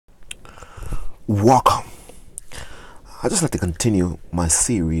Welcome. I just like to continue my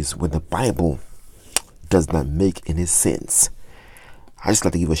series when the Bible does not make any sense. I just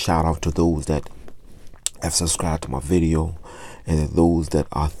like to give a shout out to those that have subscribed to my video and those that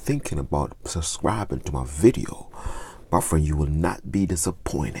are thinking about subscribing to my video. My friend, you will not be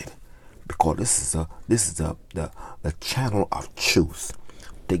disappointed because this is the channel of truth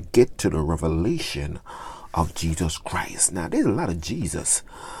to get to the revelation of Jesus Christ. Now, there's a lot of Jesus,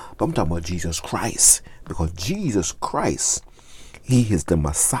 but I'm talking about Jesus Christ because Jesus Christ, He is the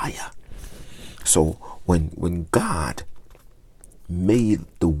Messiah. So when God made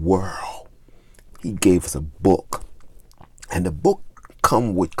the world, He gave us a book, and the book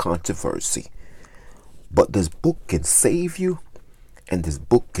come with controversy. But this book can save you, and this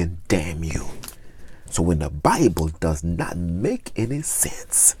book can damn you. So when the Bible does not make any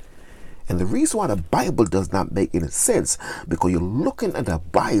sense, and the reason why the Bible does not make any sense, because you're looking at the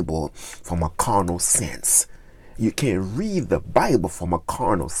Bible from a carnal sense. You can't read the Bible from a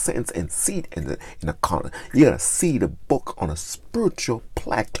carnal sense and see it in a carnal. You gotta see the book on a spiritual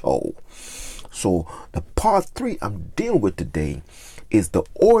plateau. So the part 3 I'm dealing with today is the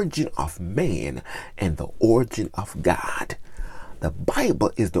origin of man and the origin of God. The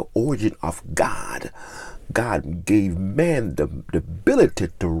Bible is the origin of God. God gave man the ability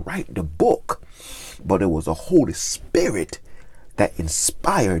to write the book, but it was the Holy Spirit that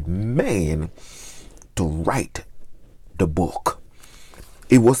inspired man to write the book.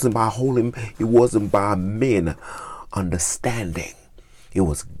 It wasn't by men understanding. It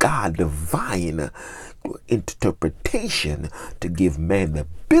was God divine interpretation to give man the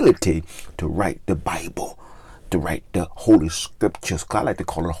ability to write the Bible, to write the Holy Scriptures. I like to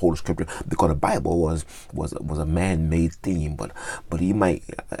call it Holy Scripture because the Bible was a man-made theme, but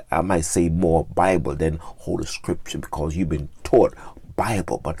I might say more Bible than Holy Scripture because you've been taught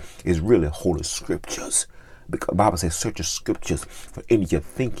Bible, but it's really Holy Scriptures. Because the Bible says, search the Scriptures, for in you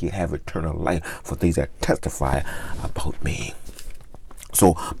think you have eternal life, for things that testify about me.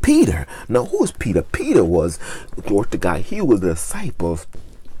 So Peter, now who is Peter? Peter was, glory to God, he was the disciple.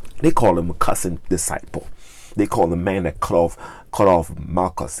 They call him a cussing disciple. They call him the man that cut off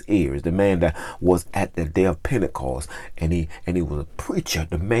Malchus' ears, the man that was at the day of Pentecost, and he was a preacher,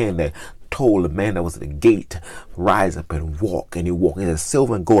 the man that told the man that was at the gate, rise up and walk. And he walked. He said,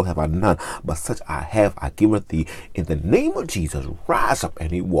 silver and gold have I none, but such I have I given thee. In the name of Jesus, rise up,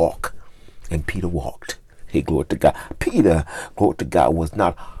 and he walked. And Peter walked. Hey, glory to God. Peter, glory to God, was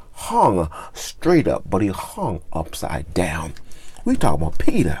not hung straight up, but he hung upside down. We talk about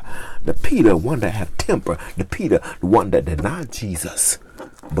Peter, the Peter one that have temper, the Peter, the one that denied Jesus,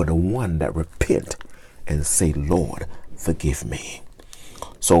 but the one that repent and say, Lord, forgive me.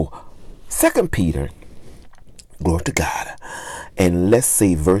 So 2 Peter, glory to God, and let's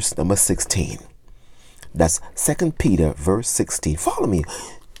say verse number 16. That's 2 Peter verse 16. Follow me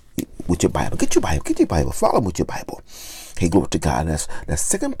with your Bible. Get your Bible. Follow me with your Bible. Hey, glory to God. That's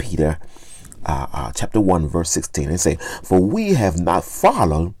 2 Peter chapter 1 verse 16. And say, for we have not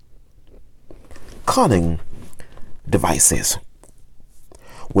followed cunning devices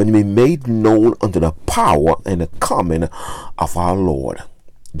when we made known unto the power and the coming of our Lord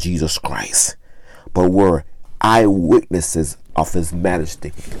Jesus Christ, but were eyewitnesses of his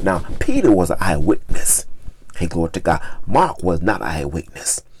majesty. Now, Peter was an eyewitness. Hey, glory to God. Mark was not an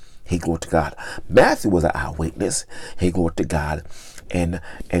eyewitness. Hey, glory to God. Matthew was an eyewitness. Hey, glory to God. And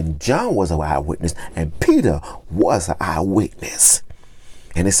John was an eyewitness. And Peter was an eyewitness.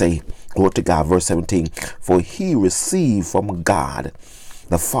 And they say, glory to God, verse 17, for he received from God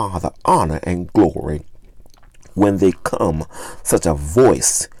the Father honor and glory when they come such a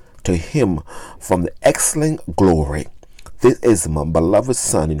voice to him from the excellent glory. This is my beloved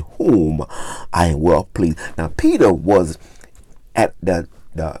Son in whom I am well pleased. Now, Peter was at the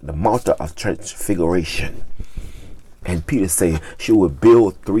mountain of transfiguration. And Peter said, she would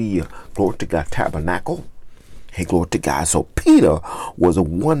build 3, glory to God, tabernacle. Hey, glory to God. So Peter was the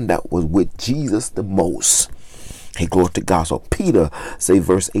one that was with Jesus the most. Hey, glory to God. So Peter, say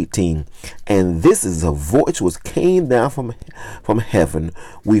verse 18, and this is a voice which came down from heaven,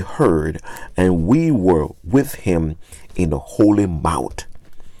 we heard, and we were with him in the holy mount.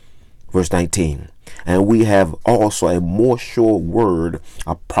 Verse 19, and we have also a more sure word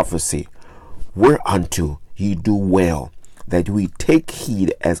of prophecy, whereunto ye do well, that we take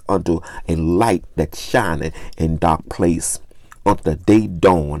heed as unto a light that shineth in dark place, unto the day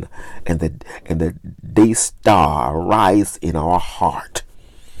dawn, and the day star rise in our heart.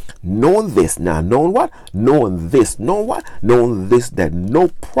 Knowing this, now knowing what? Knowing this, that no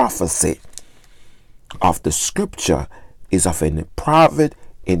prophecy of the scripture is of any private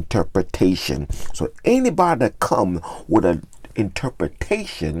interpretation. So anybody that come with an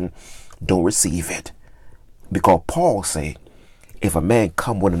interpretation, don't receive it. Because Paul say, if a man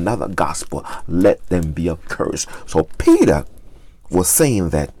come with another gospel, let them be accursed. So Peter was saying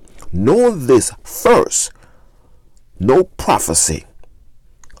that, knowing this first, no prophecy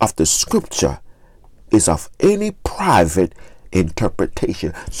of the scripture is of any private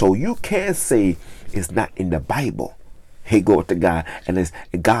interpretation. So you can't say it's not in the Bible. Hey, go to God, and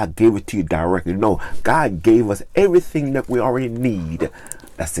God gave it to you directly. No, God gave us everything that we already need.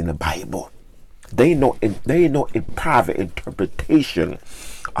 That's in the Bible. They know in private interpretation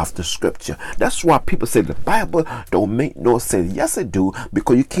of the scripture. That's why people say the Bible don't make no sense. Yes, it do,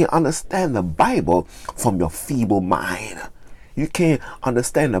 because you can't understand the Bible from your feeble mind. You can't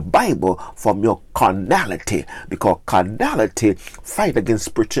understand the Bible from your carnality, because carnality fight against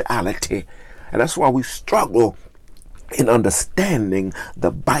spirituality. And that's why we struggle in understanding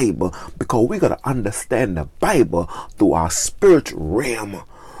the Bible, because we got to understand the Bible through our spiritual realm.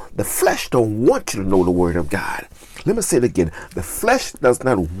 The flesh don't want you to know the word of God. Let me say it again. The flesh does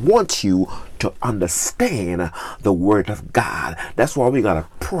not want you to understand the word of God. That's why we got to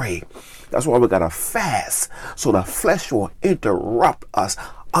pray. That's why we got to fast, so the flesh will interrupt us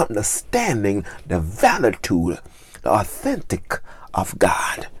understanding the validity, the authentic of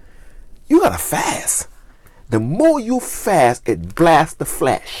God. You got to fast. The more you fast, it blasts the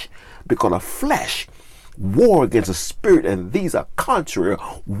flesh, because the flesh war against the spirit, and these are contrary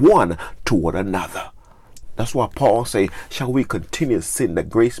one toward another. That's why Paul say, shall we continue to sin that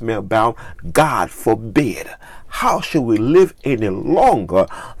grace may abound? God forbid. How shall we live any longer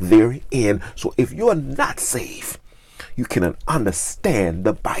therein? So if you're not saved, you cannot understand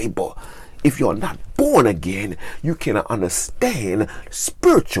the Bible. If you're not born again, you cannot understand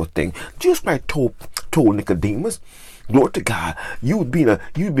spiritual things. Just like told Nicodemus, glory to God, you'd be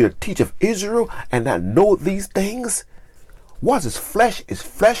a teacher of Israel and not know these things. What is flesh is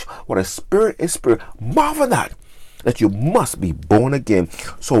flesh, what is spirit is spirit. Marvel not that you must be born again.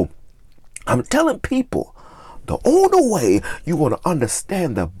 So I'm telling people, the only way you want to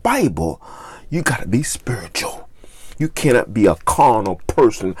understand the Bible, you got to be spiritual. You cannot be a carnal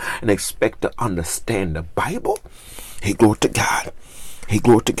person and expect to understand the Bible. Hey, glory to God. Hey,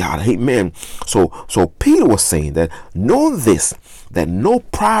 glory to God. Amen. So Peter was saying that, know this, that no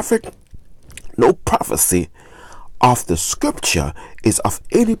prophecy of the scripture is of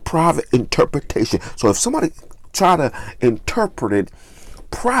any private interpretation. So if somebody try to interpret it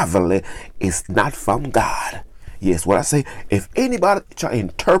privately, it's not from God. Yes, what I say, if anybody try to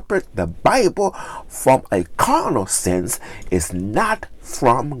interpret the Bible from a carnal sense, it's not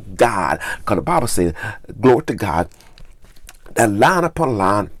from God. Because the Bible says, glory to God, that line upon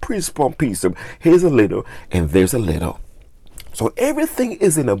line, precept upon precept, here's a little and there's a little. So everything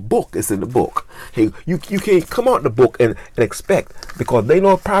is in a book. It's in the book. Hey, you can't come out the book and expect, because they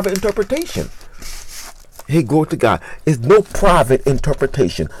know private interpretation. Hey, glory to God. It's no private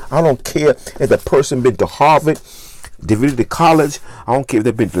interpretation. I don't care if the person been to Harvard, Divinity College. I don't care if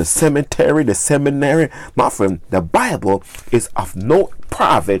they've been to the seminary. My friend, the Bible is of no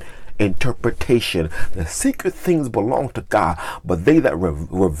private interpretation. The secret things belong to God, but they that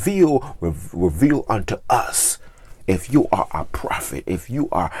reveal unto us. If you are a prophet, if you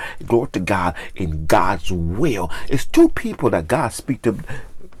are, glory to God, in God's will, it's two people that God speaks to.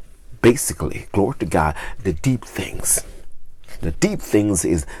 Basically, glory to God, the deep things. The deep things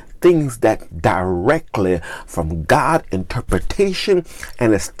is things that directly from God interpretation,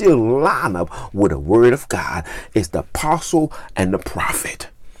 and it still line up with the word of God. It's the apostle and the prophet.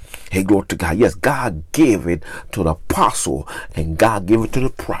 Hey, glory to God. Yes, God gave it to the apostle and God gave it to the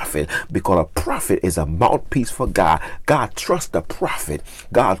prophet, because a prophet is a mouthpiece for God. God trusts the prophet.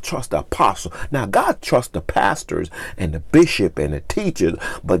 God trusts the apostle. Now, God trusts the pastors and the bishop and the teachers,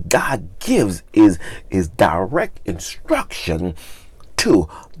 but God gives is direct instruction to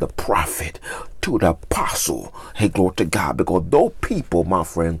the prophet, to the apostle. Hey, glory to God. Because those people, my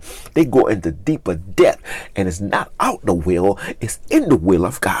friend, they go into deeper depth, and it's not out the will, it's in the will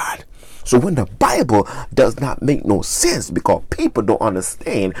of God. So when the Bible does not make no sense, because people don't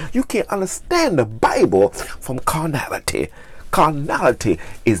understand, you can't understand the Bible from carnality. Carnality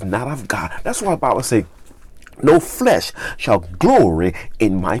is not of God. That's why the Bible says, no flesh shall glory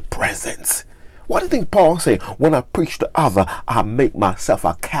in my presence. What do you think Paul said? When I preach to other, I make myself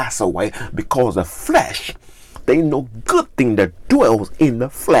a castaway, because the flesh, they know good thing that dwells in the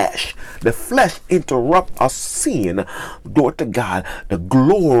flesh. The flesh interrupt us seeing, glory to God, the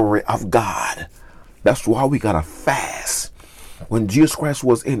glory of God. That's why we gotta fast. When Jesus Christ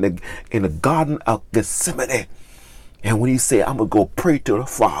was in the Garden of Gethsemane, And when he said, I'm going to go pray to the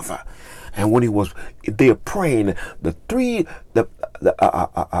Father. And when he was there praying, a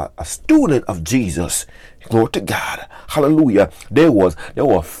student of Jesus, glory to God, hallelujah, they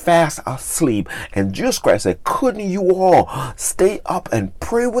were fast asleep. And Jesus Christ said, couldn't you all stay up and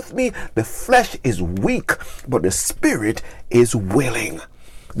pray with me? The flesh is weak, but the spirit is willing.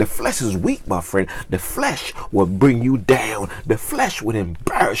 The flesh is weak, my friend. The flesh will bring you down. The flesh will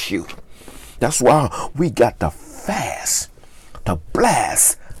embarrass you. That's why we got to fast to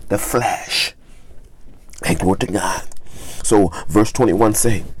blast the flesh. And glory to God. So verse 21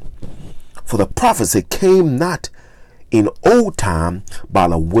 say, for the prophecy came not in old time by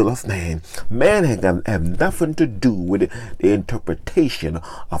the will of man. Man have nothing to do with the interpretation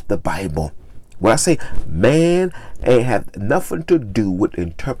of the Bible. When I say man ain't have nothing to do with the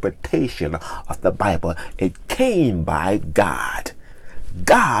interpretation of the Bible, it came by God.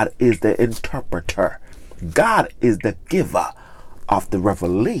 God is the interpreter. God is the giver of the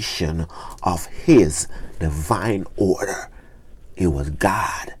revelation of his divine order. It was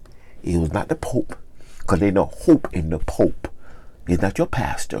God. It was not the Pope, because there's no hope in the Pope. It's not your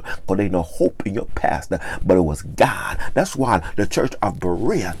pastor, because there's no hope in your pastor, but it was God. That's why the church of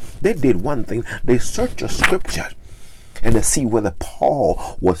Berea, they did one thing. They searched the scripture and to see whether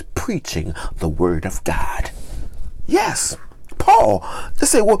Paul was preaching the word of God. Yes, Paul. They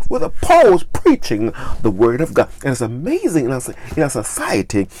say, well, whether Paul was preaching the word of God. And it's amazing in our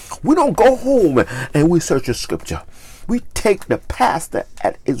society, we don't go home and we search the scripture. We take the pastor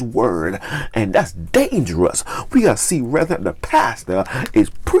at his word, and that's dangerous. We gotta see whether the pastor is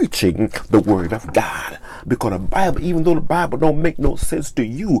preaching the word of God. Because the Bible, even though the Bible don't make no sense to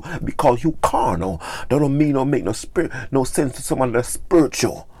you because you carnal, that don't mean don't make no sense to someone that's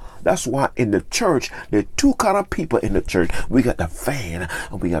spiritual. That's why in the church, there are two kind of people in the church. We got the fan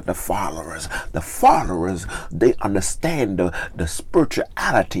and we got the followers. The followers, they understand the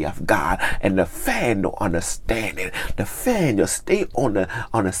spirituality of God, and the fan don't understand it. The fan just stay on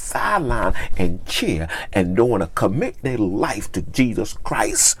the sideline and cheer and don't want to commit their life to Jesus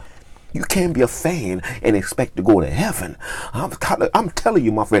Christ. You can't be a fan and expect to go to heaven. I'm telling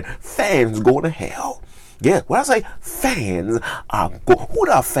you, my friend, fans go to hell. Yeah, when I say fans,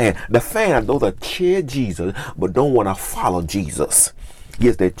 who are fans? The fans, those that cheer Jesus but don't want to follow Jesus.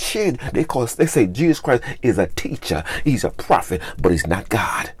 Yes, they cheer, they say Jesus Christ is a teacher, he's a prophet, but he's not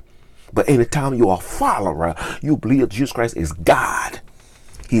God. But anytime you're a follower, you believe that Jesus Christ is God.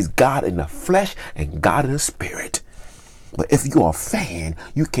 He's God in the flesh and God in the spirit. But if you're a fan,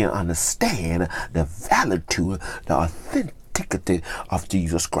 you can understand the validity, the authenticity of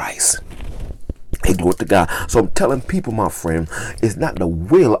Jesus Christ. Hey, glory to God. So I'm telling people, my friend, it's not the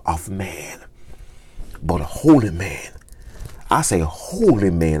will of man, but a holy man. I say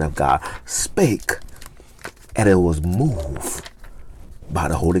holy man of God spake, and it was moved by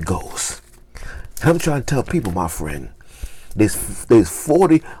the Holy Ghost. And I'm trying to tell people, my friend, there's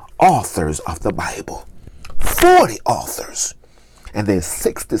 40 authors of the Bible. 40 authors. And there's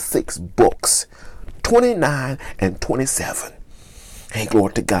 66 books, 29 and 27. Hey,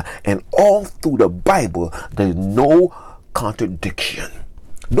 glory to God. And all through the Bible, there's no contradiction.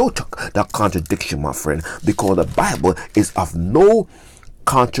 No contradiction, my friend, because the Bible is of no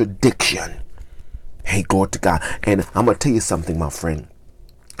contradiction. Hey, glory to God. And I'm going to tell you something, my friend.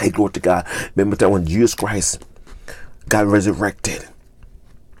 Hey, glory to God. Remember that when Jesus Christ got resurrected.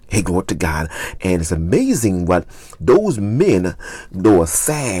 Hey, glory to God. And it's amazing what those men, they were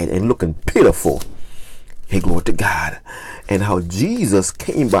sad and looking pitiful. Hey, glory to God. And how Jesus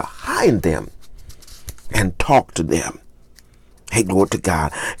came behind them and talked to them. Hey, glory to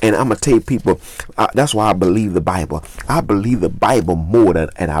God. And I'm going to tell you, people, that's why I believe the Bible. I believe the Bible more than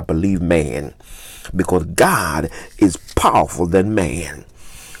I believe man. Because God is powerful than man.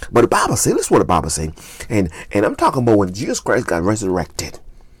 But the Bible says, this is what the Bible says. And I'm talking about when Jesus Christ got resurrected.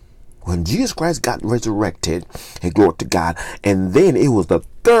 When Jesus Christ got resurrected, hey, glory to God. And then it was the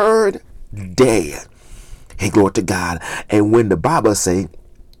third day. Hey, glory to God. And when the Bible say,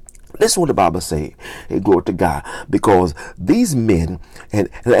 this is what the Bible say. Hey, glory to God. Because these men, and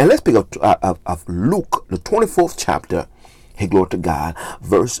let's pick up of Luke, the 24th chapter. Hey, glory to God.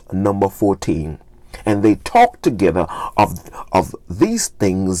 Verse number 14. And they talked together of these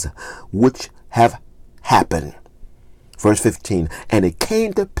things which have happened. Verse 15. And it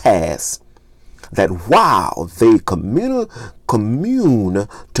came to pass that while they commune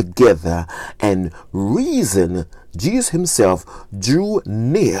together and reason, Jesus himself drew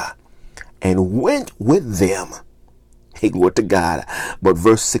near and went with them. Hey, glory to God. But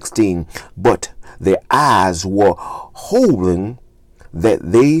verse 16, but their eyes were holding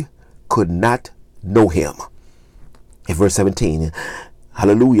that they could not know him. In verse 17,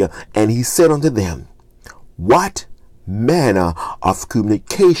 hallelujah. And he said unto them, what manner of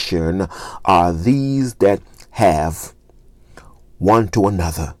communication are these that have one to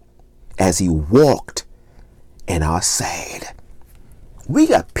another as he walked and are sad? We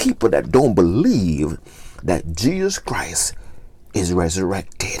got people that don't believe that Jesus Christ is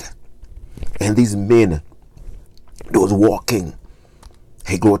resurrected. And these men, they was walking.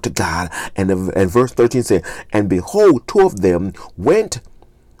 Hey, glory to God. And verse 13 said, and behold, two of them went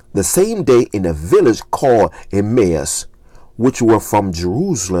the same day in a village called Emmaus, which were from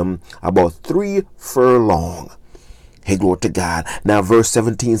Jerusalem about 3 furlongs. Hey, glory to God. Now verse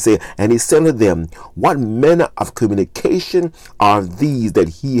 17 said, and he said to them, what manner of communication are these that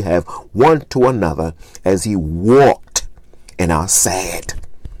he have one to another as he walked and are sad?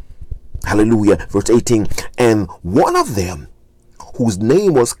 Hallelujah. Verse 18, and one of them, whose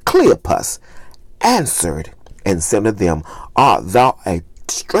name was Cleopas, answered and said to them, art thou a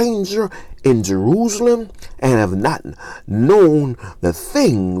stranger in Jerusalem, and have not known the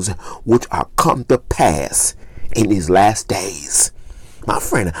things which are come to pass in these last days? My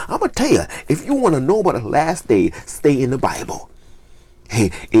friend, I'm going to tell you, if you want to know about the last day, stay in the Bible.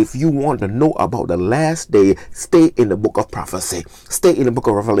 Hey, if you want to know about the last day, stay in the book of prophecy, stay in the book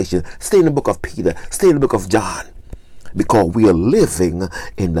of Revelation, stay in the book of Peter, stay in the book of John, because we are living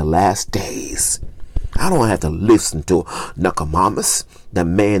in the last days. I don't have to listen to Nicodemus, the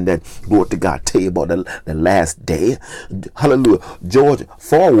man that, glory to God, tell you about the last day. Hallelujah. George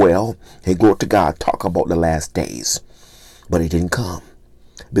Falwell, he, glory to God, talk about the last days, but he didn't come.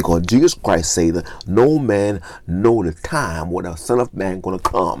 Because Jesus Christ said that no man know the time when the Son of Man gonna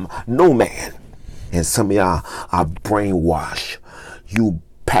come. No man. And some of y'all are brainwashed. You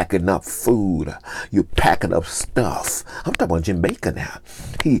packing up food, you packing up stuff. I'm talking about Jamaica now.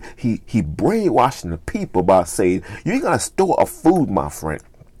 He brainwashing the people by saying, you ain't gonna store up food, my friend.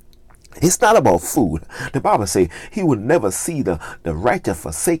 It's not about food. The Bible says he would never see the righteous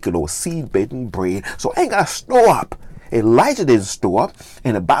forsaken or seed begging bread. So I ain't gotta store up. Elijah didn't store up,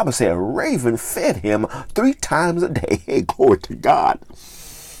 and the Bible said a raven fed him 3 times a day. Hey, glory to God.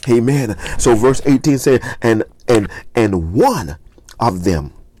 Amen. So verse 18 said, and one of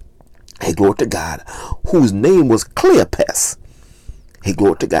them, hey, glory to God, whose name was Cleopas, hey,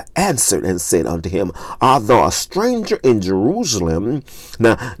 glory to God, answered and said unto him, art thou a stranger in Jerusalem?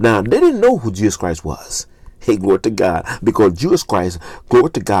 Now they didn't know who Jesus Christ was. Hey, glory to God, because Jesus Christ,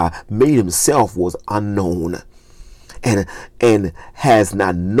 glory to God, made himself was unknown, and has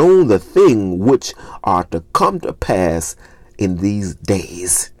not known the thing which are to come to pass in these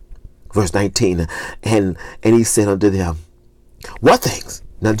days. Verse 19, and he said unto them, what things?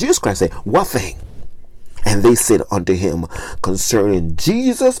 Now Jesus Christ said, what thing? And they said unto him, concerning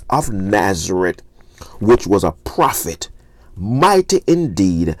Jesus of Nazareth, which was a prophet, mighty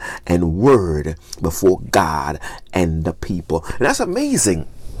indeed, and word before God and the people. And that's amazing.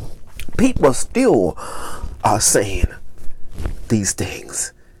 People still are saying these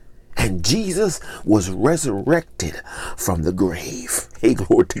things. And Jesus was resurrected from the grave. Hey,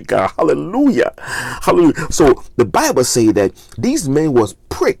 glory to God. Hallelujah. Hallelujah. So the Bible says that these men was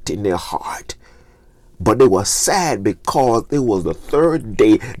pricked in their heart, but they were sad because it was the 3rd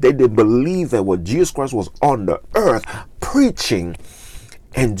day. They didn't believe that when Jesus Christ was on the earth preaching,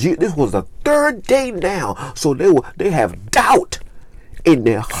 and this was the 3rd day now. So they have doubt in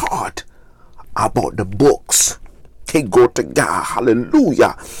their heart about the books. Hey, go to God.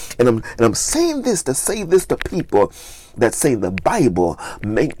 Hallelujah. And I'm saying this to say this to people that say the Bible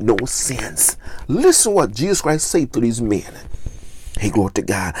make no sense. Listen what Jesus Christ said to these men. Hey, glory to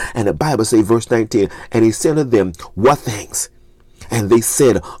God. And the Bible say, verse 19, and he said to them, what things? And they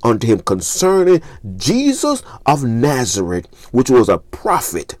said unto him, concerning Jesus of Nazareth, which was a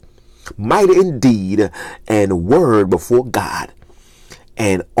prophet, mighty indeed, and word before God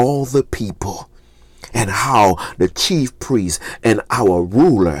and all the people, and how the chief priest and our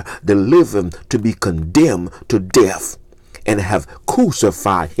ruler delivered him to be condemned to death, and have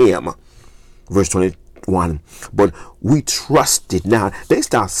crucified him. Verse 21, but we trusted. Now they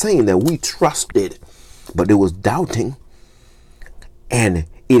start saying that we trusted, but they was doubting. And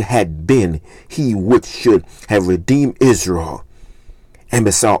it had been he which should have redeemed Israel. And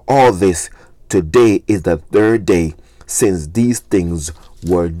beside all this, today is the 3rd day since these things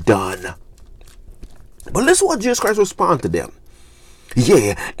were done. But listen what Jesus Christ responded to them.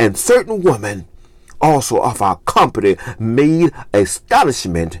 Yea, and certain women also of our company made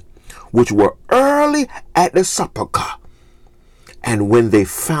astonishment, which were early at the sepulchre. And when they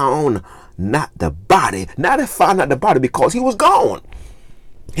found not the body, now they found not the body because he was gone.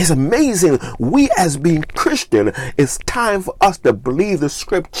 It's amazing. We as being Christian, it's time for us to believe the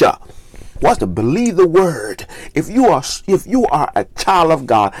scripture. What's to believe the word? If you are a child of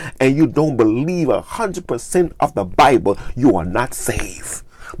God and you don't believe 100% of the Bible, you are not saved.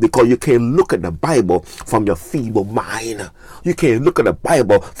 Because you can't look at the Bible from your feeble mind. You can't look at the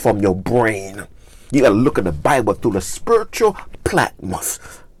Bible from your brain. You got to look at the Bible through the spiritual platform.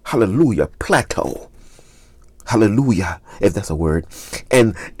 Hallelujah. Plateau. Hallelujah, if that's a word.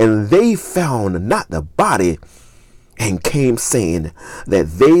 And they found not the body, and came saying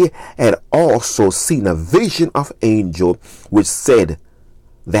that they had also seen a vision of angel which said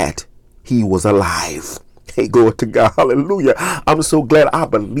that he was alive. Hey, glory to God. Hallelujah. I'm so glad I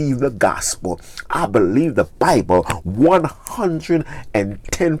believe the gospel. I believe the Bible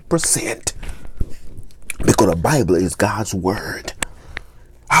 110%. Because the Bible is God's word.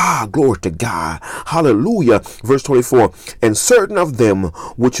 Glory to God. Hallelujah. Verse 24. And certain of them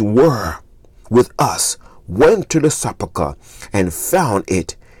which were with us went to the sepulchre and found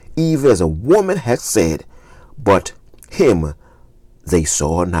it even as a woman had said, but him they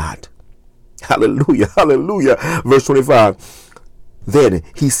saw not. Hallelujah. Hallelujah. Verse 25. Then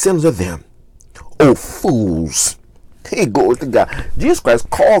he said unto them, O fools. Hey, glory to God. Jesus Christ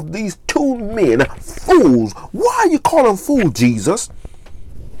called these two men fools. Why are you calling fools, Jesus?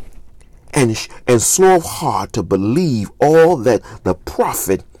 And slow of heart to believe all that the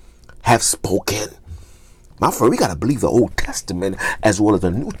prophet have spoken. My friend, we got to believe the Old Testament as well as the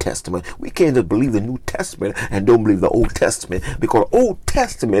New Testament. We can't just believe the New Testament and don't believe the Old Testament, because the Old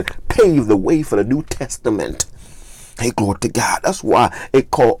Testament paved the way for the New Testament. Hey, glory to God. That's why it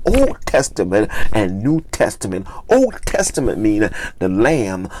called Old Testament and New Testament. Old Testament means the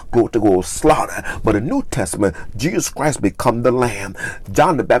lamb go to go slaughter. But the New Testament, Jesus Christ become the lamb.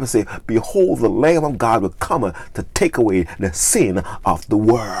 John the Baptist said, behold, the Lamb of God will come to take away the sin of the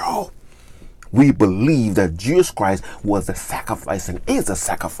world. We believe that Jesus Christ was a sacrifice and is a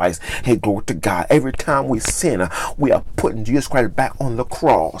sacrifice. Hey, glory to God. Every time we sin, we are putting Jesus Christ back on the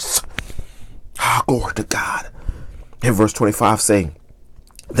cross. Glory to God. In verse 25 saying,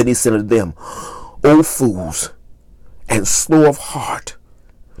 then he said to them, O fools, and slow of heart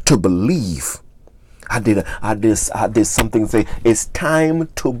to believe. I did something say, it's time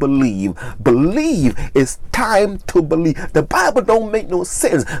to believe. Believe, it's time to believe. The Bible don't make no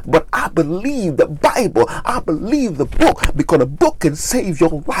sense, but I believe the Bible. I believe the book, because the book can save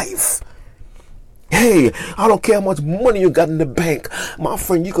your life. Hey, I don't care how much money you got in the bank. My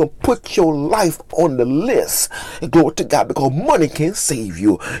friend, you can put your life on the list. Glory to God, because money can't save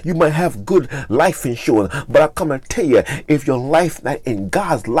you. You might have good life insurance, but I come and tell you, if your life not in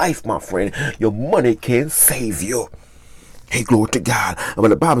God's life, my friend, your money can't save you. Hey, glory to God. But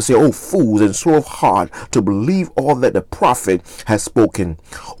the Bible says, oh, fools, and slow of heart to believe all that the prophet has spoken,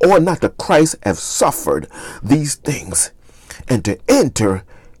 or not the Christ have suffered these things, and to enter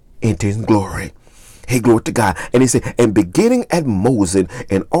into his glory. Hey, glory to God. And he said, and beginning at Moses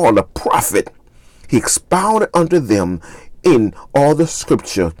and all the prophet, he expounded unto them in all the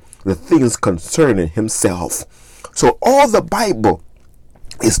scripture the things concerning himself. So all the Bible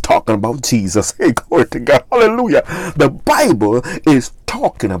is talking about Jesus. Hey, glory to God. Hallelujah. The Bible is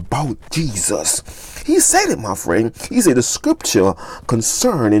talking about Jesus. He said it, my friend. He said the scripture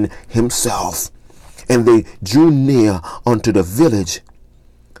concerning himself. And they drew near unto the village,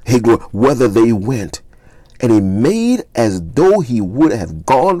 whether they went, and he made as though he would have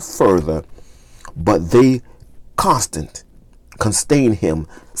gone further, but they constrained him,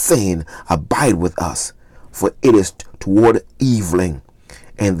 saying, abide with us, for it is toward evening,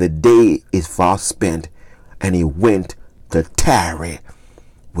 and the day is far spent. And he went to tarry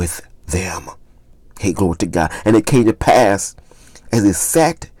with them. Hey, glory to God. And it came to pass, as he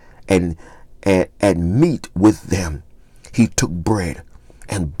sat and meat with them, he took bread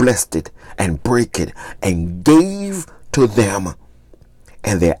and blessed it and brake it and gave to them,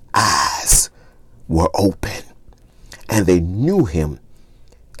 and their eyes were open, and they knew him,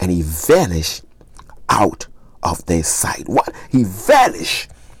 and he vanished out of their sight. What? He vanished.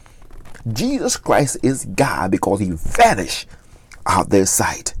 Jesus Christ is God because he vanished out of their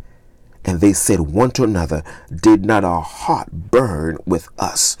sight. And they said one to another, did not our heart burn with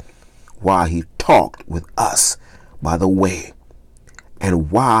us while he talked with us by the way,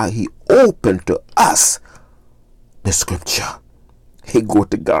 and while he opened to us the scripture? Hey, go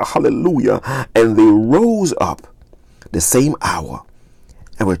to God. Hallelujah. And they rose up the same hour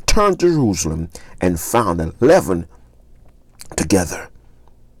and returned to Jerusalem, and found 11 together,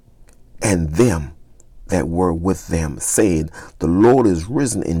 and them that were with them, saying, the Lord is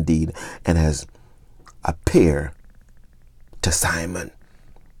risen indeed, and has appeared to Simon.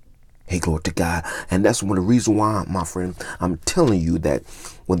 Hey, glory to God. And that's one of the reasons why, my friend, I'm telling you that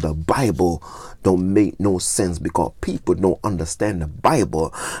when the Bible don't make no sense, because people don't understand the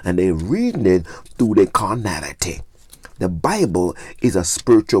Bible and they're reading it through their carnality. The Bible is a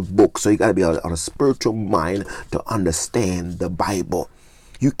spiritual book, so you got to be on a spiritual mind to understand the Bible.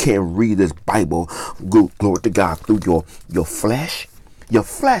 You can't read this Bible, glory to God, through your flesh. Your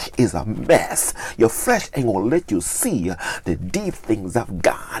flesh is a mess. Your flesh ain't gonna let you see the deep things of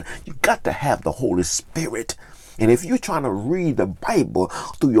God. You got to have the Holy Spirit. And if you're trying to read the Bible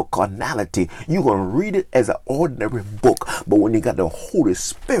through your carnality, you're going to read it as an ordinary book. But when you got the Holy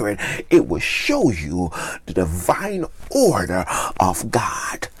Spirit, it will show you the divine order of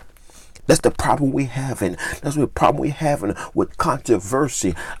God. That's the problem we having. That's the problem we having with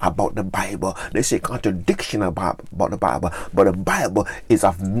controversy about the Bible. They say contradiction about the Bible, but the Bible is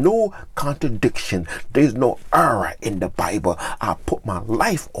of no contradiction. There's no error in the Bible. I put my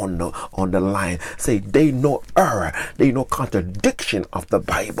life on the line. Say they no error. They no contradiction of the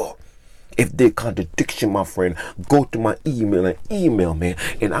Bible. If they contradiction, my friend, go to my email and email me,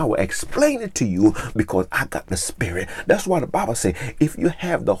 and I will explain it to you, because I got the Spirit. That's why the Bible says, if you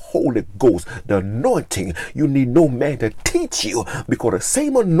have the Holy Ghost, the anointing, you need no man to teach you, because the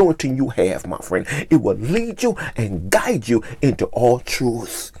same anointing you have, my friend, it will lead you and guide you into all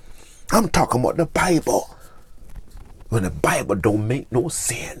truth. I'm talking about the Bible. When the Bible don't make no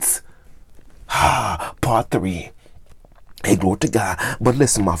sense. Part 3. Hey, glory to God. But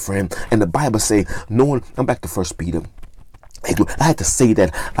listen, my friend, and the Bible say, I'm back to 1 Peter. Hey, I had to say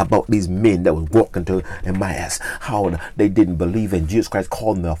that about these men that was walking to Emmaus, how they didn't believe in Jesus Christ,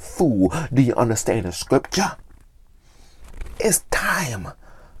 called them a fool. Do you understand the scripture? It's time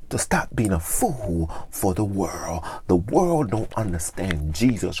to stop being a fool for the world. The world don't understand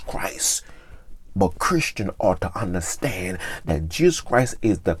Jesus Christ. But Christian ought to understand that Jesus Christ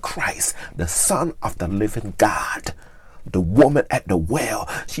is the Christ, the Son of the living God. The woman at the well,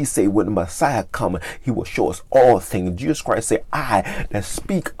 she said, when the Messiah cometh, he will show us all things. Jesus Christ said, I that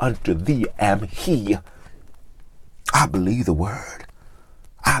speak unto thee am he. I believe the word.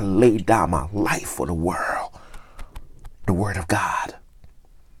 I lay down my life for the world. The word of God.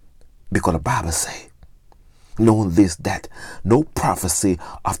 Because the Bible say, know this, that no prophecy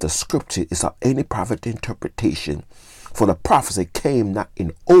of the scripture is of any private interpretation. For the prophecy came not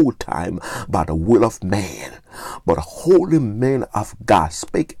in old time by the will of man, but holy men of God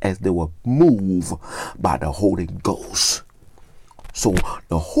spake as they were moved by the Holy Ghost. So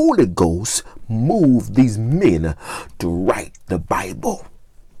the Holy Ghost moved these men to write the Bible.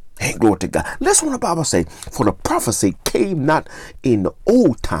 Hey, glory to God. Listen what the Bible say. For the prophecy came not in the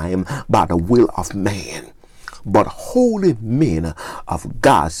old time by the will of man, but holy men of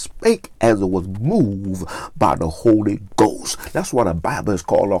God spake as it was moved by the Holy Ghost. That's what the Bible is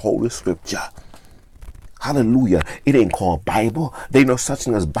called, the Holy Scripture. Hallelujah. It ain't called Bible. There ain't no such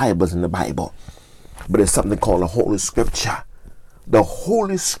thing as Bibles in the Bible. But it's something called the Holy Scripture. The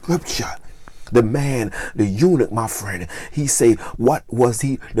Holy Scripture. The man, the eunuch, my friend, he say, what was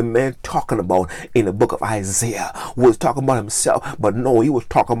the man talking about in the book of Isaiah? Was talking about himself, but no, he was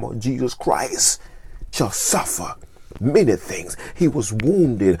talking about Jesus Christ. Shall suffer many things. He was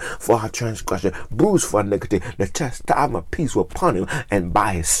wounded for our transgression, bruised for our iniquity. The chastisement of peace was upon him, and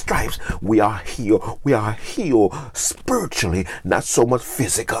by his stripes we are healed. We are healed spiritually, not so much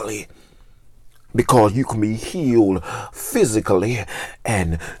physically. Because you can be healed physically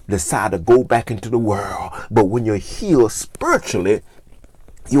and decide to go back into the world. But when you're healed spiritually,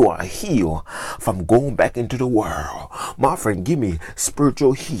 you are healed from going back into the world. My friend, give me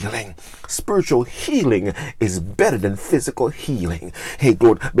spiritual healing. Spiritual healing is better than physical healing. Hey,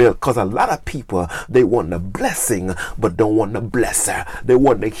 Lord, because a lot of people, they want the blessing, but don't want the blesser. They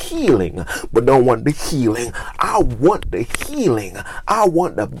want the healing, but don't want the healing. I want the healing. I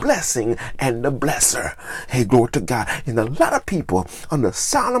want the blessing and the blesser. Hey, glory to God. And a lot of people, on the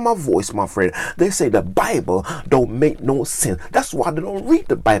sound of my voice, my friend, they say the Bible don't make no sense. That's why they don't read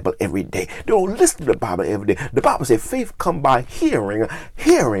the Bible every day. They don't listen to the Bible every day. The Bible says faith come by hearing,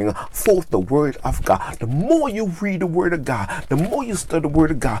 hearing forth the word of God. The more you read the word of God, the more you study the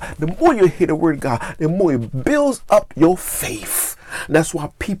word of God, the more you hear the word of God, the more it builds up your faith. That's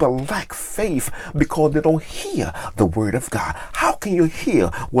why people lack faith, because they don't hear the word of God. How can you hear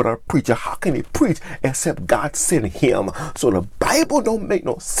what a preacher? How can he preach except God sent him? So the Bible don't make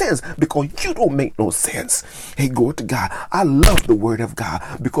no sense because you don't make no sense. Hey, glory to God. I love the word of God,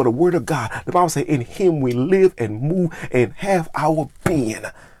 because the word of God, the Bible says, in him we live and move and have our being.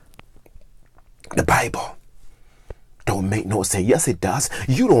 The Bible. Don't make no sense. Yes, it does.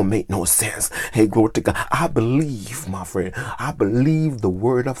 You don't make no sense. Hey, glory to God. I believe, my friend. I believe the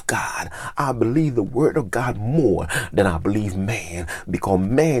word of God. I believe the word of God more than I believe man, because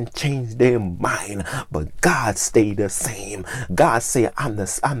man changed their mind, but God stayed the same. God said, I'm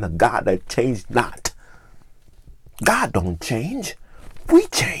the God that changed not. God don't change. We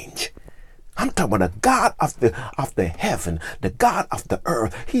change. I'm talking about the God of the heaven, the God of the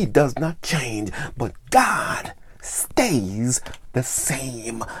earth. He does not change, but God stays the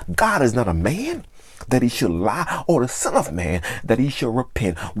same. God is not a man that he should lie, or the son of man that he should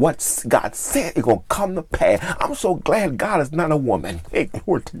repent. What God said is going to come to pass. I'm so glad God is not a woman. Hey,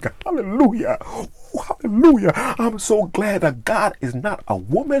 glory to God. Hallelujah. Hallelujah. I'm so glad that God is not a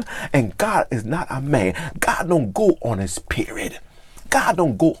woman and God is not a man. God don't go on his period. God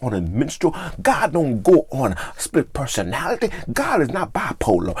don't go on a minstrel. God don't go on split personality. God is not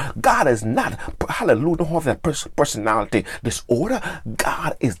bipolar. God is not, hallelujah, don't have that personality disorder.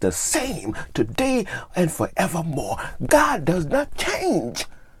 God is the same today and forevermore. God does not change.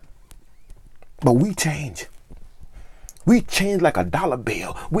 But we change. We change like a dollar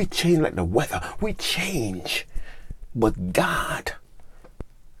bill. We change like the weather. We change. But God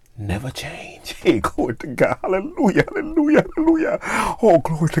never change. Hey, glory to God. Hallelujah, hallelujah, hallelujah. Oh,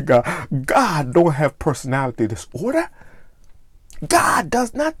 glory to God. God don't have personality disorder. God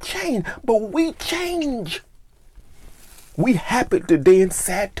does not change, but we change. We happy today and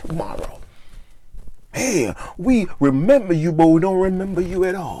sad tomorrow. Hey, we remember you, but we don't remember you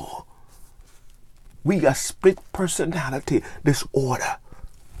at all. We got split personality disorder.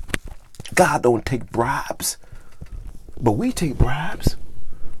 God don't take bribes, but we take bribes.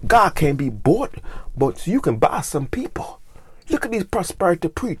 God can't be bought, but you can buy some people. Look at these prosperity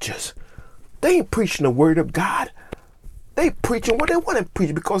preachers. They ain't preaching the word of God. They preaching what they want to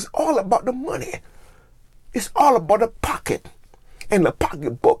preach, because it's all about the money. It's all about the pocket and the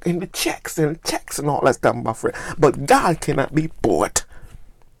pocketbook and the checks and all that stuff, my friend. But God cannot be bought.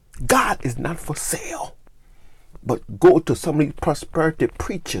 God is not for sale. But go to some of these prosperity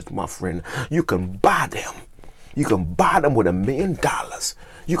preachers, my friend. You can buy them. You can buy them with $1 million.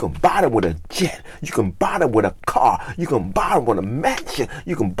 You can buy them with a jet. You can buy them with a car. You can buy them with a mansion.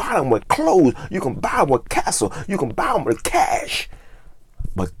 You can buy them with clothes. You can buy them with castle. You can buy them with cash.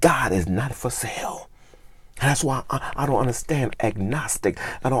 But God is not for sale. And that's why I don't understand agnostic.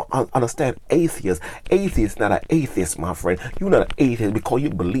 I don't understand atheist. Atheist is not an atheist, my friend. You're not an atheist because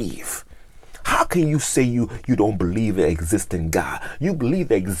you believe. How can you say you don't believe in existing God? You believe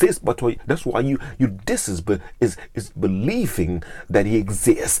they exist, but that's why you is believing that he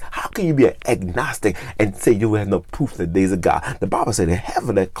exists. How can you be an agnostic and say you have no proof that there's a God? The Bible said in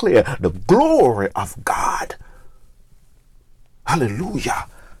heaven declare the glory of God. Hallelujah.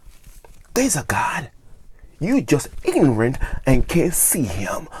 There's a God. You just ignorant and can't see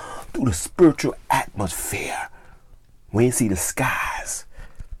him through the spiritual atmosphere. We ain't see the skies.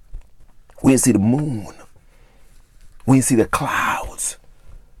 We didn't see the moon. We didn't see the clouds.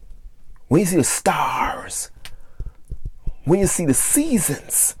 We didn't see the stars. We didn't see the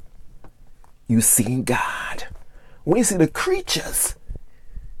seasons. You seen God. We didn't see the creatures.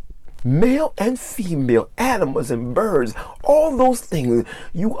 Male and female, animals and birds, all those things.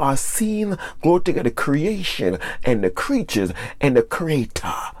 You are seeing, glory to God, the creation and the creatures and the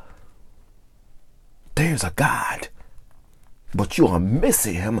creator. There's a God. But you are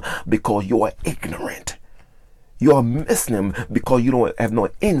missing him because you are ignorant. You are missing him because you don't have no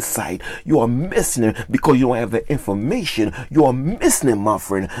insight. You are missing him because you don't have the information. You are missing him, my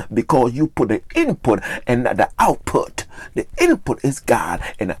friend, because you put the input and not the output. The input is God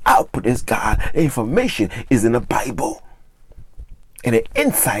and the output is God. The information is in the Bible. And the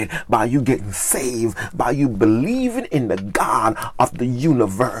insight by you getting saved, by you believing in the God of the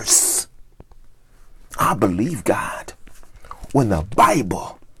universe. I believe God. When the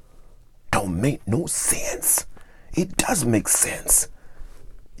Bible don't make no sense. It does make sense.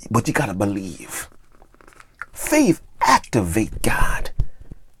 But you got to believe. Faith activate God.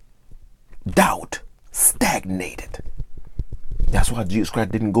 Doubt stagnated. That's why Jesus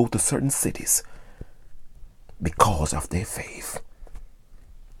Christ didn't go to certain cities. Because of their faith.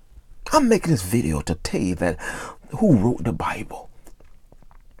 I'm making this video to tell you that who wrote the Bible.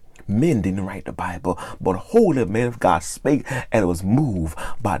 Men didn't write the Bible, but holy men of God spake and was moved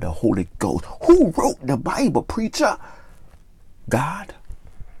by the Holy Ghost. Who wrote the Bible, preacher? God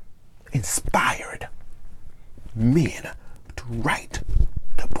inspired men to write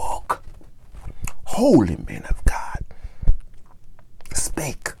the book. Holy men of God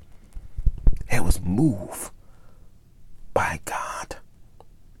spake and was moved by God.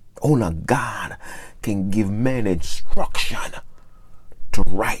 Only God can give man instruction to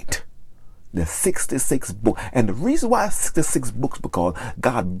write the 66 books. And the reason why 66 books, because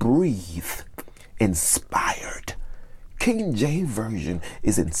God breathed, inspired. King James Version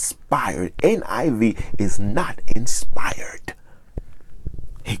is inspired. NIV is not inspired.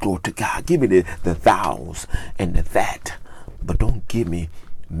 Hey, glory to God. Give me the thous and the that, but don't give me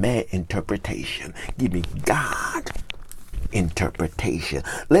man interpretation. Give me God interpretation.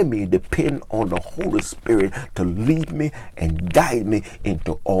 Let me depend on the Holy Spirit to lead me and guide me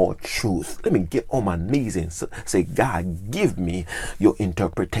into all truth. Let me get on my knees and say, God, give me your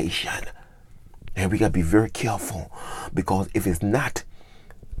interpretation. And we got to be very careful, because if it's not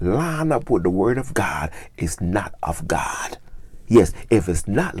lined up with the word of God, it's not of God. Yes, if it's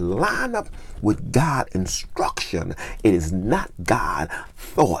not lined up with God instruction, it is not God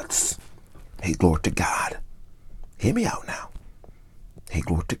thoughts. Hey, glory to God. Hear me out now. Hey,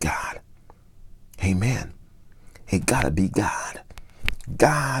 glory to God. Amen. It got to be God.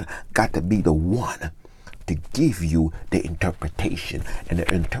 God got to be the one to give you the interpretation. And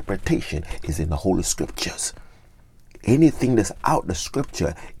the interpretation is in the Holy Scriptures. Anything that's out the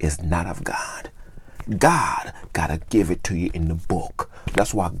Scripture is not of God. God got to give it to you in the book.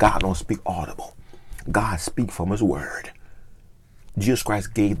 That's why God don't speak audible. God speaks from his word. Jesus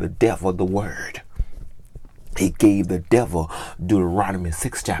Christ gave the devil the word. He gave the devil, Deuteronomy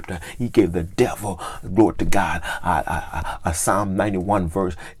 6 chapter, he gave the devil, glory to God, Psalm 91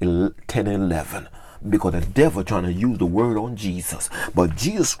 verse 10 and 11. Because the devil trying to use the word on Jesus. But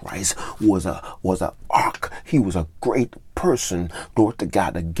Jesus Christ was an ark. He was a great person, glory to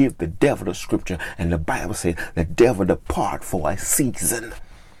God, to give the devil the scripture. And the Bible said the devil depart for a season.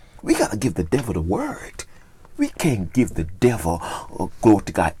 We got to give the devil the word. We can't give the devil, glory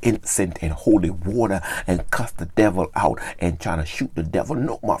to God, incense and holy water and cuss the devil out and trying to shoot the devil.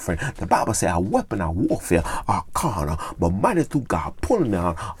 No, my friend. The Bible says our weapon, our warfare are carnal, but mighty through God, pulling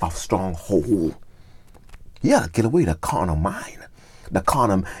down of stronghold. You gotta get away the carnal mind, the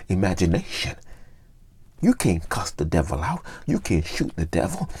carnal imagination. You can't cuss the devil out. You can't shoot the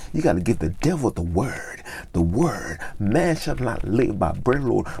devil. You got to give the devil the word. The word. Man shall not live by bread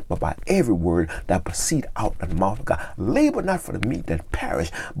alone, but by every word that proceed out of the mouth of God. Labor not for the meat that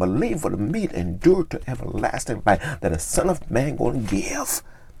perish, but labor for the meat endure to everlasting life that the Son of Man going to give.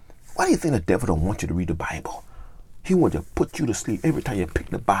 Why do you think the devil don't want you to read the Bible? He wants to put you to sleep. Every time you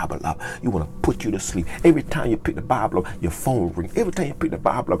pick the Bible up, you want to put you to sleep. Every time you pick the Bible up, your phone rings. Every time you pick the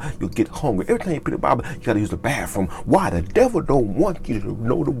Bible up, you'll get hungry. Every time you pick the Bible, you got to use the bathroom. Why? The devil don't want you to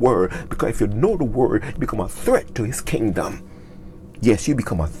know the word, because if you know the word, you become a threat to his kingdom. Yes, you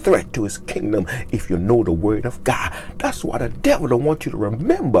become a threat to his kingdom if you know the word of God. That's why the devil don't want you to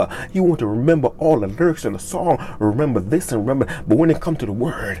remember. You want to remember all the lyrics of the song, remember this and remember. But when it comes to the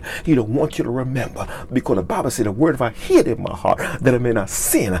word, he don't want you to remember. Because the Bible said, the word if I hid in my heart, that I may not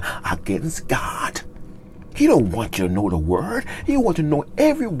sin against God. He don't want you to know the word. He wants you to know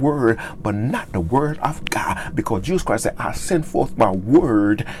every word, but not the word of God. Because Jesus Christ said, I send forth my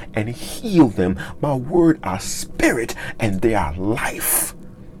word and heal them. My word are spirit and they are life.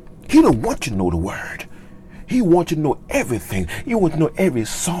 He don't want you to know the word. He wants you to know everything. He wants to know every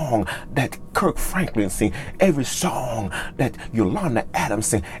song that Kirk Franklin sing, every song that Yolanda Adams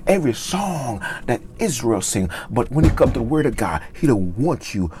sing, every song that Israel sing. But when it comes to the word of God, he don't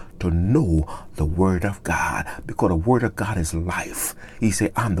want you to know the word of God, because the word of God is life. He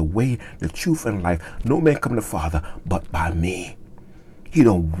said, I'm the way, the truth, and life. No man come to the Father but by me. He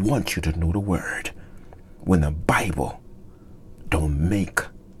don't want you to know the word when the Bible don't make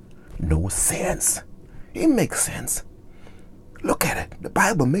no sense. It makes sense. Look at it. The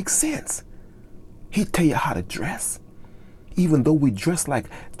Bible makes sense. He tell you how to dress. Even though we dress like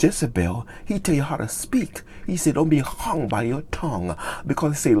Jezebel, he tell you how to speak. He said, don't be hung by your tongue,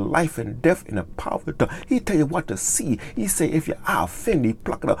 because he say life and death in the power of the tongue. He tell you what to see. He say, if your eye offend you,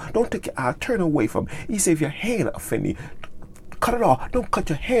 pluck it out. Don't take your eye, turn away from it. He say, if your hand offend you, cut it off. Don't cut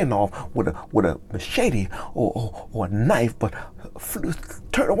your hand off with a machete or a knife, but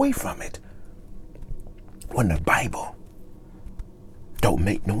turn away from it. When the Bible don't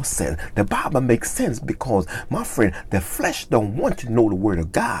make no sense. The Bible makes sense because, my friend, the flesh don't want you to know the word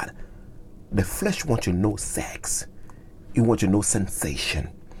of God. The flesh wants you to know sex. It wants you to know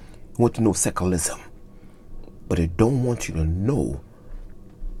sensation. It wants you to know secularism. But it don't want you to know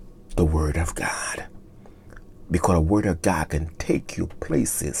the word of God. Because the word of God can take you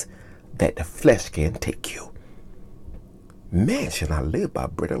places that the flesh can't take you. Man shall not live by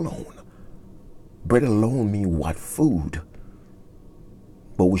bread alone. Bread alone means what? Food.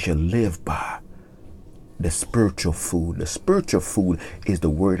 But we shall live by the spiritual food. The spiritual food is the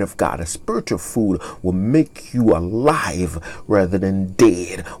word of God. The spiritual food will make you alive rather than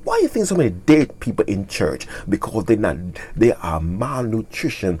dead. Why do you think so many dead people in church? Because they are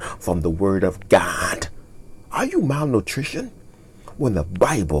malnutrition from the word of God. Are you malnutrition when the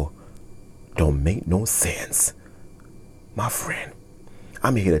Bible don't make no sense? My friend,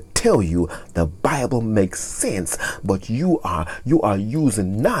 I'm here to tell you the Bible makes sense, but you are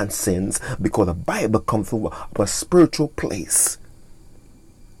using nonsense because the Bible comes from a spiritual place.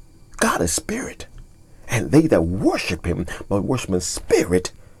 God is spirit, and they that worship him must worship in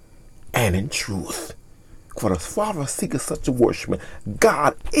spirit and in truth. For the Father seeketh such a worshipman.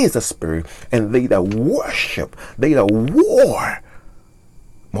 God is a spirit, and they that worship, they that war,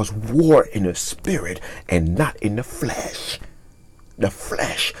 must war in the spirit and not in the flesh. The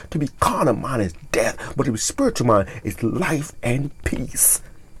flesh, to be carnal mind is death, but to be spiritual mind is life and peace.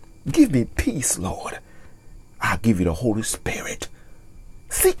 Give me peace, Lord. I'll give you the Holy Spirit.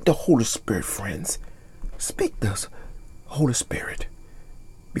 Seek the Holy Spirit, friends. Speak the Holy Spirit,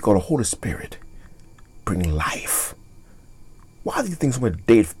 because the Holy Spirit brings life. Why do you think so many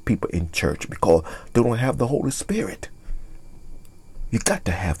dead people in church? Because they don't have the Holy Spirit. You got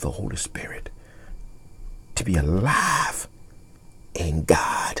to have the Holy Spirit to be alive in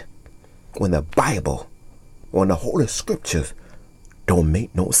God. When the Bible, when the Holy Scriptures don't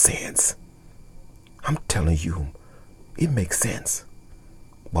make no sense, I'm telling you, it makes sense.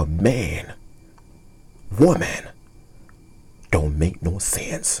 But man, woman, don't make no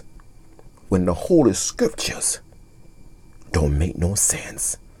sense. When the Holy Scriptures don't make no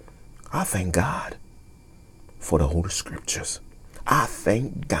sense, I thank God for the Holy Scriptures. I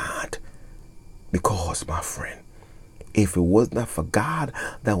thank God because, my friend, if it was not for God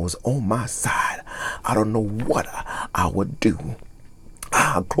that was on my side, I don't know what I would do.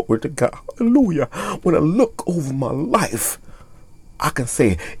 Glory to God. Hallelujah. When I look over my life, I can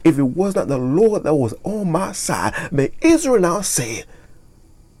say, if it was not the Lord that was on my side, may Israel now say,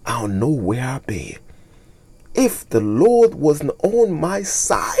 I don't know where I'd be. If the Lord wasn't on my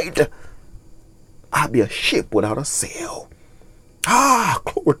side, I'd be a ship without a sail.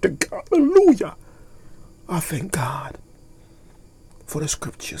 Glory to God. Hallelujah. I thank God for the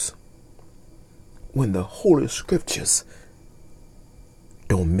Scriptures. When the Holy Scriptures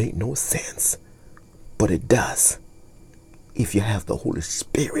don't make no sense, but it does if you have the Holy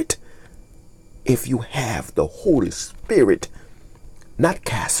Spirit. If you have the Holy Spirit, not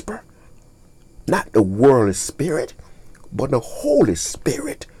Casper, not the worldly spirit, but the Holy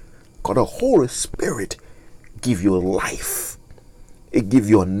Spirit. Because the Holy Spirit give you life. It gives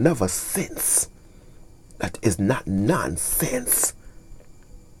you another sense that is not nonsense.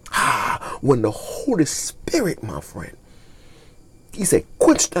 When the Holy Spirit, my friend, he said,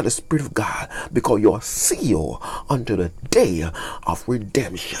 quench not the Spirit of God, because you're sealed unto the day of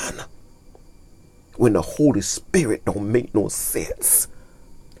redemption. When the Holy Spirit don't make no sense,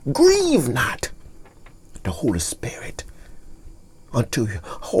 grieve not the Holy Spirit until you,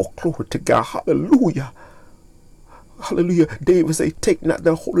 glory to God, hallelujah. Hallelujah. David said, take not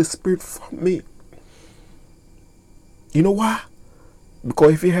the Holy Spirit from me. You know why?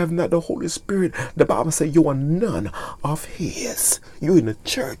 Because if you have not the Holy Spirit, the Bible says you are none of his. You're in the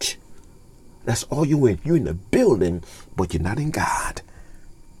church. That's all you're in. You're in the building, but you're not in God.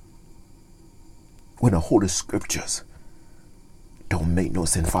 When the Holy Scriptures don't make no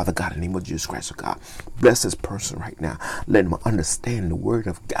sense, Father God, in the name of Jesus Christ, oh God, bless this person right now. Let him understand the word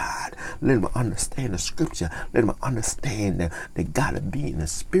of God. Let him understand the Scripture. Let him understand that they got to be in the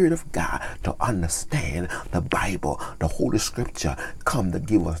Spirit of God to understand the Bible. The Holy Scripture come to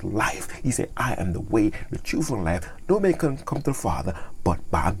give us life. He said, I am the way, the truth, and life. No man can come to the Father but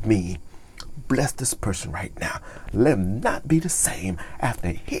by me. Bless this person right now. Let him not be the same after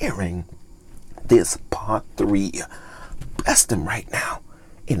hearing this part 3. Bless them right now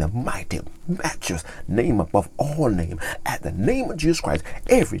in the mighty, matchless name above all name. At the name of Jesus Christ,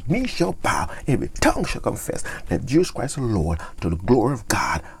 every knee shall bow, every tongue shall confess that Jesus Christ is Lord, to the glory of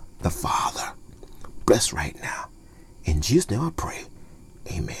God the Father. Bless right now. In Jesus' name I pray.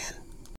 Amen.